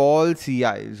provided to all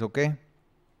CIs. Okay.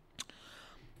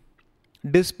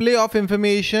 Display of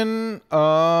information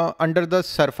under the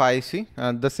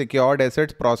SARFAISI, the secured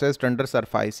assets processed under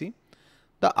SARFAISI.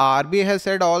 The RBI has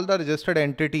said all the registered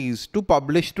entities to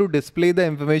display the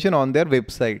information on their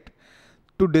website,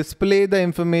 to display the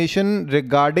information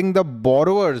regarding the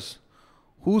borrowers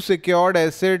whose secured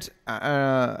assets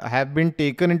have been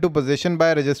taken into possession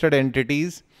by registered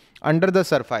entities under the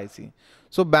SARFAESI.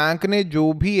 So bank ने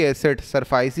जो भी asset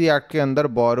SARFAESI act के अंदर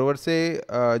borrower से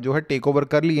जो है take over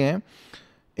कर लिए हैं,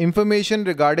 information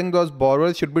regarding those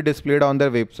borrowers should be displayed on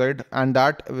their website, and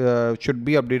that should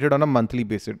be updated on a monthly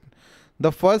basis.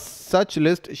 The first such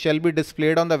list shall be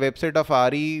displayed on the website of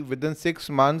RE within 6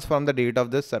 months from the date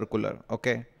of this circular.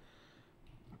 Okay.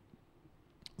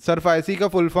 SURFICE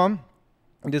का full form.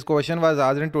 This question was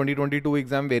asked in 2022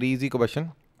 exam. Very easy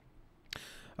question.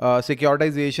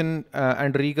 Securitization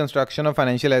and reconstruction of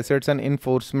financial assets and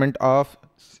enforcement of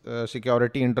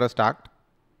Security Interest Act.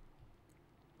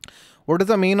 What is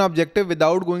the main objective?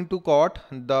 Without going to court,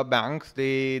 the banks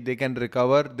they can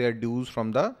recover their dues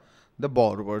from the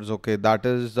borrowers. Okay, that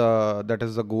is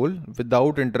the goal,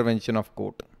 without intervention of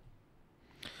court.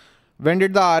 When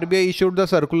did the RBI issue the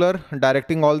circular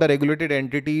directing all the regulated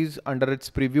entities under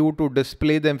its purview to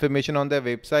display the information on their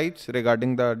websites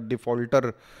regarding the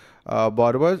defaulter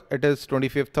borrowers? It is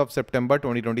 25th of September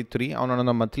 2023. On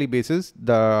a monthly basis,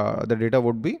 the data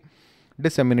would be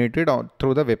disseminated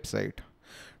through the website.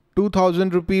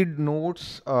 2000 rupee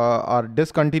notes are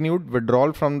discontinued,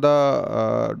 withdrawal from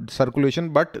the circulation,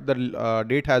 but the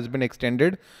date has been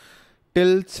extended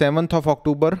till 7th of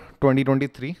October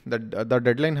 2023. The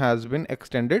deadline has been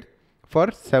extended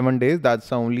for 7 days. That's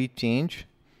the only change.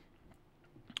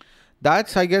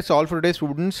 That's, I guess, all for today,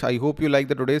 students. I hope you like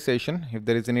the today's session. If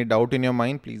there is any doubt in your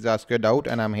mind, please ask your doubt,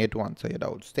 and I'm here to answer your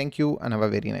doubts. Thank you and have a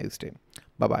very nice day.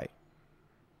 Bye-bye.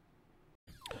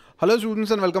 Hello students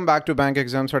and welcome back to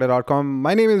bankexamstudy.com.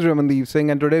 My name is Ramandeep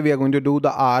Singh and today we are going to do the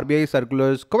RBI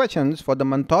Circulars questions for the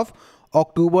month of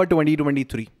October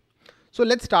 2023. So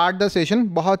let's start the session.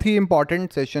 बहुत ही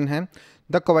important session है.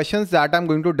 The questions that I'm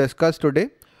going to discuss today,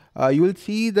 you will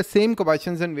see the same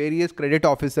questions in various credit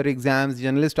officer exams,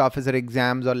 journalist officer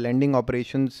exams और lending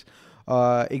operations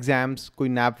exams, कोई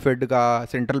नैपफेड का,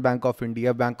 central bank of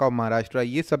India, bank of Maharashtra,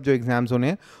 ये सब जो exams होने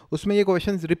हैं उसमें ये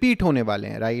क्वेश्चंस रिपीट होने वाले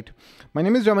हैं, right. My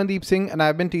name is Ramandeep Singh and I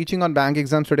have been teaching on bank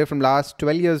exams today from last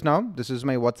 12 years now. This is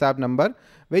my WhatsApp number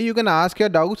where you can ask your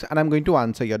doubts and I am going to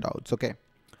answer your doubts. Okay,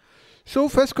 so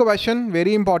first question,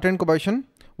 very important question.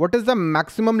 What is the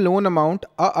maximum loan amount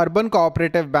a urban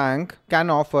cooperative bank can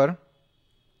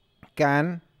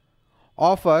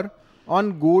offer on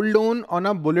gold loan on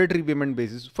a bullet repayment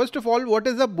basis? First of all, what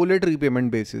is a bullet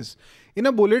repayment basis? In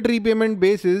a bullet repayment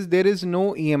basis, there is no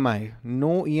EMI.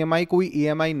 No EMI, कोई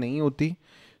EMI नहीं होती.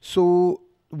 So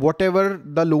whatever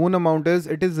the loan amount is,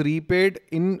 it is repaid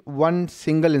in one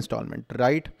single installment,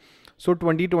 right? So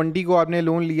 2020 को आपने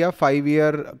loan लिया, 5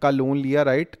 year का loan लिया,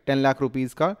 right? 10 lakh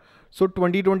rupees का. So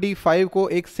 2025 को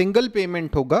एक single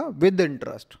payment होगा with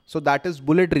interest. So that is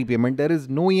bullet repayment. There is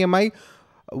no EMI.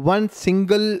 One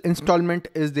single installment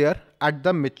is there at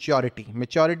the maturity.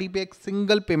 Maturity पे एक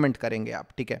single payment करेंगे आप,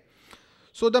 ठीक है.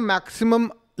 So the maximum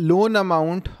loan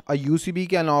amount a UCB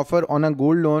can offer on a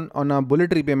gold loan on a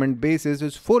bullet repayment basis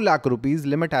is 4 lakh rupees.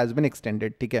 Limit has been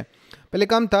extended, ठीक है. पहले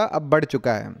कम था, अब बढ़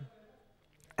चुका है.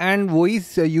 And वही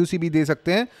UCB दे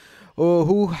सकते हैं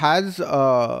who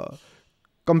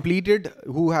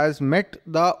has met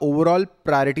the overall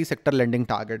priority sector lending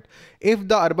target. If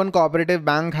the urban cooperative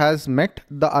bank has met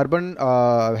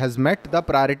the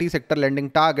priority sector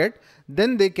lending target,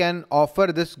 then they can offer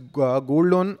this gold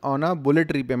loan on a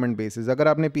bullet repayment basis. अगर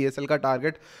आपने PSL का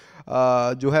target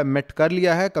जो है met कर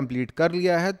लिया है, complete कर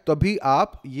लिया है, तभी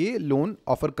आप ये लोन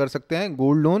ऑफर कर सकते हैं,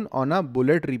 gold loan on a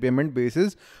bullet repayment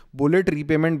basis. Bullet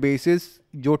repayment basis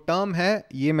जो टर्म है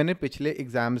ये मैंने पिछले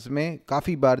एग्जाम्स में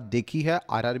काफ़ी बार देखी है,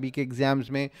 RRB के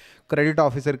एग्जाम्स में, क्रेडिट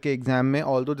ऑफिसर के एग्जाम में.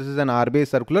 Although this is an RBI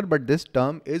circular but this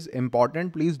term is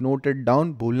important, please note it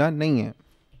down, भूलना नहीं है.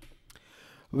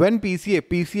 When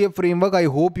PCA framework, I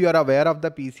hope you are aware of the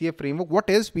PCA framework. What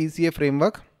is PCA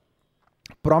framework?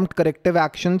 Prompt corrective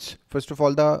actions. First of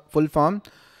all, the full form.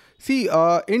 See,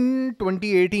 in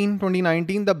 2018,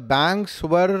 2019, the banks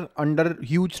were under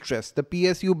huge stress. The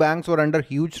PSU banks were under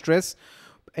huge stress.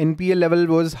 NPA level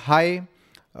was high.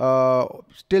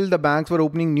 Still the banks were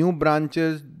opening new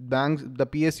branches.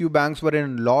 The PSU banks were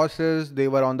in losses. They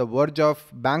were on the verge of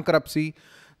bankruptcy.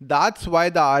 That's why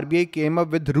the RBI came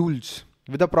up with rules,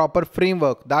 with a proper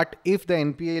framework, that if the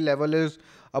NPA level is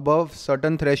above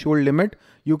certain threshold limit,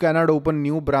 you cannot open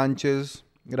new branches,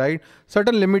 right?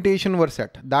 Certain limitations were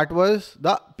set. That was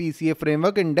the PCA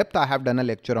framework. In depth, I have done a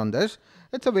lecture on this.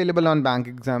 It's available on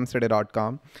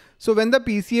bankexamstudy.com. So when the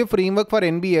PCA framework for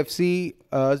NBFC,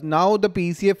 now the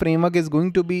PCA framework is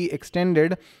going to be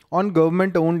extended on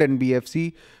government-owned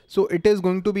NBFC. So it is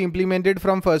going to be implemented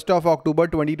from 1st of October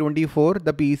 2024.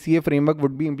 The PCA framework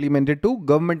would be implemented to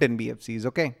government NBFCs,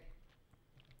 okay?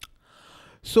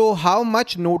 So how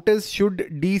much notice should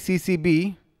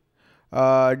DCCB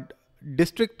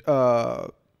district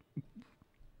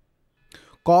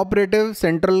cooperative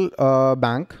central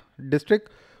bank, district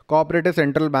cooperative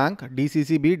central bank,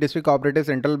 DCCB, district cooperative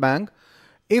central bank,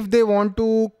 if they want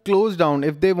to close down,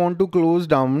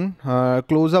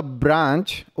 close a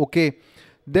branch, okay,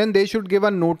 then they should give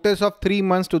a notice of 3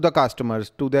 months to their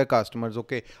customers,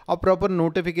 okay. A proper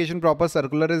notification, proper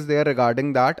circular is there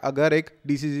regarding that. Agar ek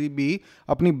DCCB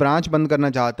अपनी branch बंद करना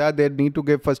चाहता है, they need to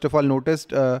give first of all notice.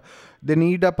 They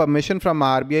need a permission from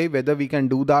RBI whether we can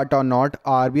do that or not.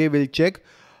 RBI will check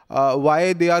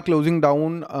why they are closing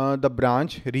down the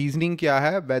branch. Reasoning kya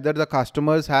hai? Whether the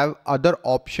customers have other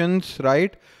options,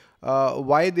 right?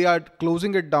 Why they are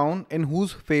closing it down, in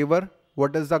whose favor,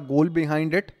 what is the goal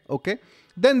behind it, okay?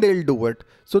 Then they'll do it.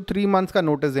 So 3 months का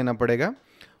notice देना पड़ेगा.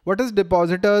 What is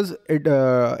depositors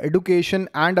education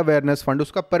and awareness fund?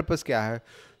 उसका purpose क्या है?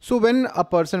 So when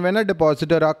a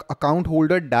depositor, account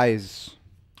holder dies,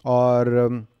 or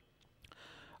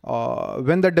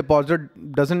when the deposit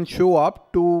doesn't show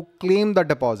up to claim the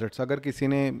deposits, अगर किसी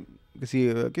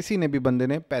ने भी बंदे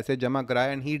ने पैसे जमा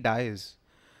कराए and he dies,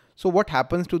 so what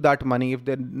happens to that money if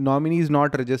the nominee is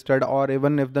not registered, or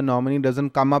even if the nominee doesn't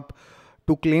come up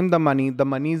to claim the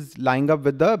money is lying up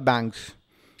with the banks.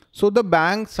 So the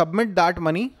bank submit that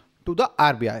money to the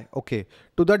RBI, okay,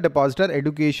 to the Depositor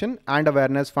Education and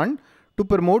Awareness Fund, to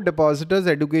promote Depositors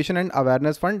Education and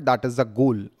Awareness Fund. That is the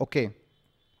goal, okay.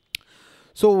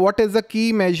 So what is the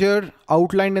key measure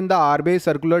outlined in the RBI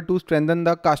circular to strengthen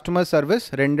the customer service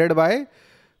rendered by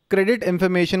credit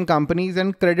information companies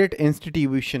and credit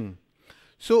institution?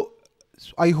 So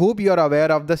I hope you are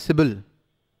aware of the CIBIL.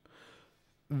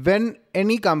 When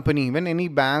any company, when any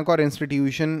bank or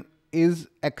institution is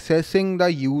accessing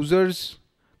the user's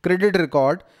credit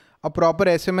record, a proper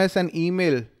SMS and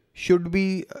email should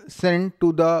be sent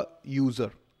to the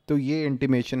user. So ये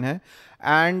intimation है.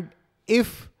 And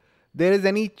if there is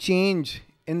any change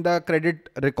in the credit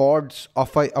records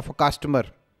of a customer,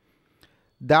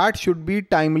 that should be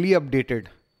timely updated.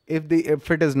 If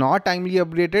it is not timely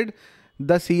updated,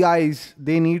 the CIs,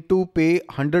 they need to pay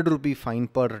 100 rupee fine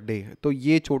per day. तो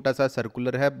ये छोटा सा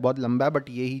circular है, बहुत लंबा है, but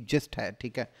यही gist है,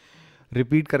 ठीक है.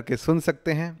 Repeat करके सुन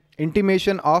सकते हैं.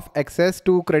 Intimation of access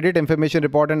to credit information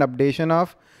report and updation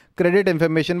of credit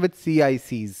information with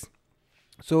CICs.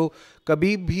 So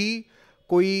कभी भी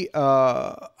कोई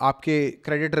आपके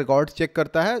credit records check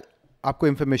करता है, आपको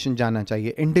information जाना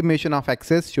चाहिए. Intimation of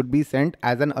access should be sent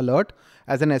as an alert,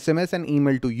 as an SMS and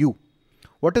email to you.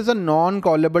 What is a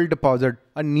non-callable deposit?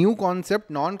 A new concept.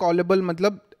 Non-callable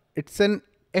मतलब it's an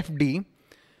FD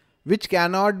which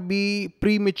cannot be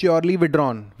prematurely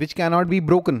withdrawn, which cannot be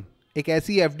broken. एक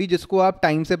ऐसी FD जिसको आप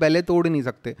time से पहले तोड़ नहीं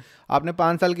सकते. आपने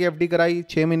 5 साल की FD कराई,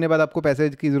 6 महीने बाद आपको पैसे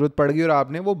की जरूरत पड़ गई और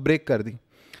आपने वो ब्रेक कर दी.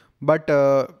 But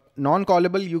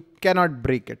non-callable, you cannot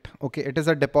break it. Okay, it is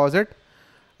a deposit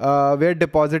where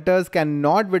depositors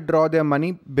cannot withdraw their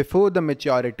money before the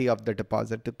maturity of the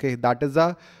deposit. Okay, that is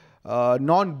a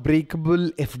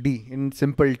non-breakable FD in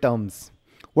simple terms.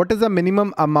 What is the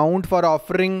minimum amount for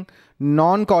offering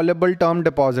non-callable term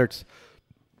deposits?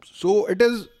 So it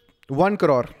is 1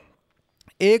 crore.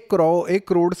 1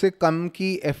 crore से कम की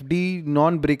FD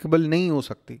non breakable नहीं हो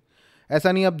सकती.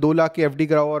 ऐसा नहीं आप 2 लाख की FD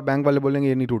कराओ और बैंक वाले बोलेंगे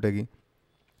ये नहीं टूटेगी.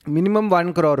 Minimum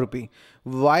 1 crore rupee.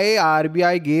 Why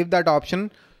RBI gave that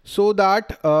option? So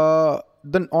that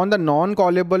on the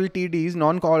non-callable TDs,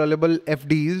 non-callable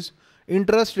FDs,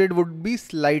 interest rate would be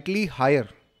slightly higher.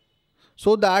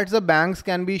 So that the banks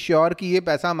can be sure कि ये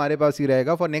पैसा हमारे पास ही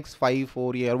रहेगा for next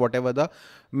 5-4 year, whatever the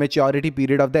maturity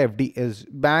period of the FD is.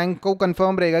 Bank को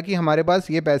confirm रहेगा कि हमारे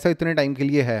पास ये पैसा इतने time के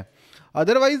लिए है.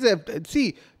 Otherwise,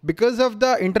 see, because of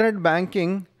the internet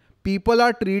banking, people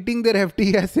are treating their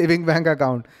FD as saving bank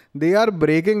account. They are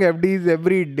breaking FDs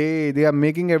every day. They are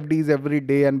making FDs every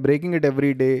day and breaking it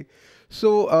every day.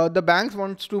 So the banks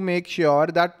wants to make sure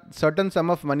that certain sum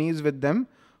of money is with them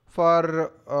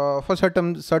for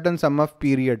certain sum of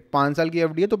period. 5 साल की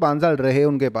FD है तो 5 साल रहे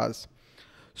उनके पास.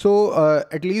 So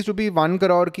at least rupee 1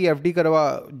 crore की FD करवा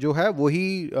जो है वही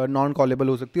non callable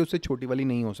हो सकती है, उससे छोटी वाली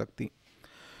नहीं हो सकती.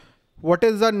 What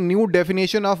is the new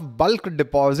definition of bulk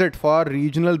deposit for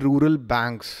regional rural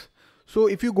banks? So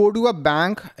if you go to a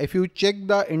bank, if you check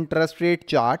the interest rate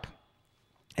chart,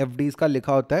 FDs का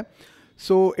लिखा होता है.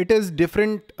 So it is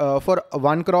different for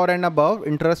 1 crore and above,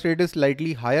 interest rate is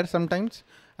slightly higher sometimes,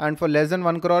 and for less than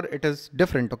 1 crore it is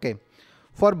different. Okay.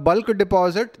 For bulk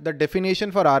deposit, the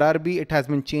definition for RRB, it has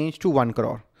been changed to 1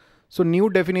 crore. So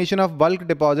new definition of bulk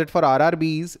deposit for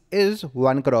RRBs is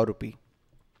 1 crore rupee.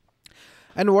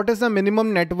 And what is the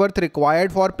minimum net worth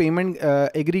required for payment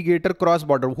aggregator cross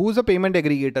border? Who is a payment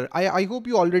aggregator? I hope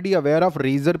you already aware of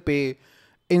Razor Pay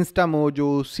InstaMojo,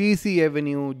 CC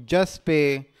Avenue,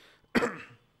 JustPay,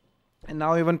 and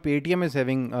now even Paytm is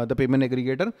having the payment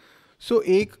aggregator. So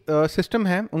एक system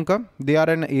है उनका, they are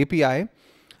an API,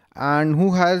 and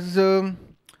who has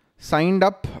signed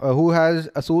up, who has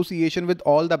association with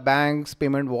all the banks,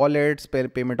 payment wallets,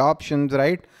 payment options,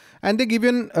 right? And they give you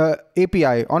an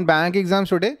API. On bank exams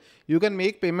today, you can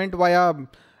make payment via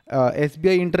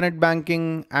SBI internet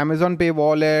banking, Amazon Pay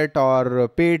wallet, or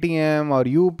Paytm or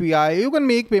UPI. You can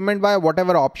make payment via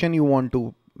whatever option you want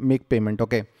to make payment.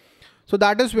 Okay. So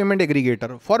that is payment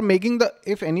aggregator. For making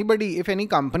if any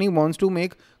company wants to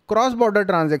make cross-border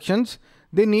transactions,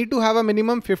 they need to have a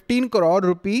minimum 15 crore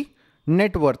rupee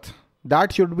net worth.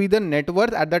 That should be the net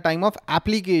worth at the time of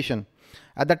application.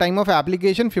 At the time of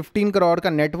application, 15 crore ka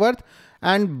net worth,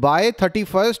 and by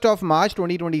 31st of March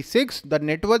 2026, the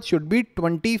net worth should be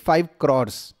 25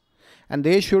 crores. And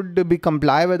they should be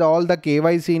comply with all the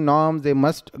KYC norms. They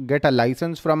must get a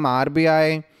license from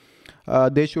RBI.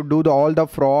 They should do all the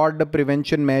fraud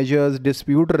prevention measures,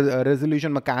 dispute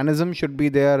resolution mechanism should be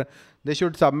there. They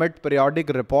should submit periodic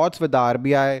reports with the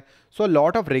RBI. So a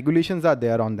lot of regulations are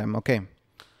there on them. Okay.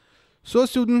 So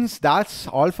students, that's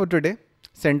all for today.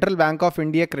 Central Bank of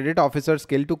India Credit Officer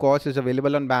Skill 2 course is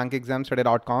available on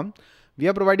bankexamstudy.com. We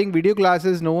are providing video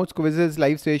classes, notes, quizzes,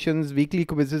 live sessions, weekly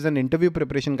quizzes, and interview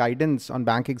preparation guidance on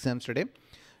Bank Exams Today.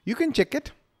 You can check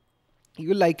it.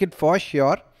 You'll like it for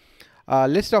sure.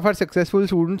 List of our successful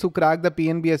students who cracked the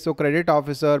PNBSO Credit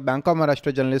Officer, Bank of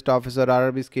Maharashtra Journalist Officer,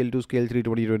 RRB Scale 2, Scale 3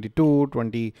 2022,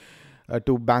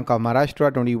 22 Bank of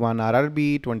Maharashtra, 21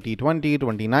 RRB, 2020,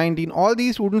 2019. All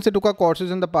these students, they took our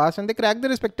courses in the past and they cracked their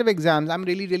respective exams. I'm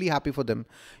really, really happy for them.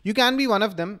 You can be one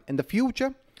of them in the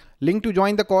future. Link to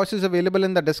join the course is available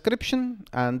in the description.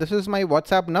 And this is my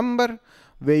WhatsApp number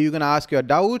where you can ask your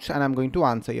doubts and I'm going to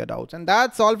answer your doubts. And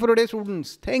that's all for today,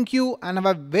 students. Thank you and have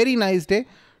a very nice day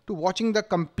to watching the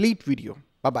complete video.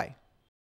 Bye-bye.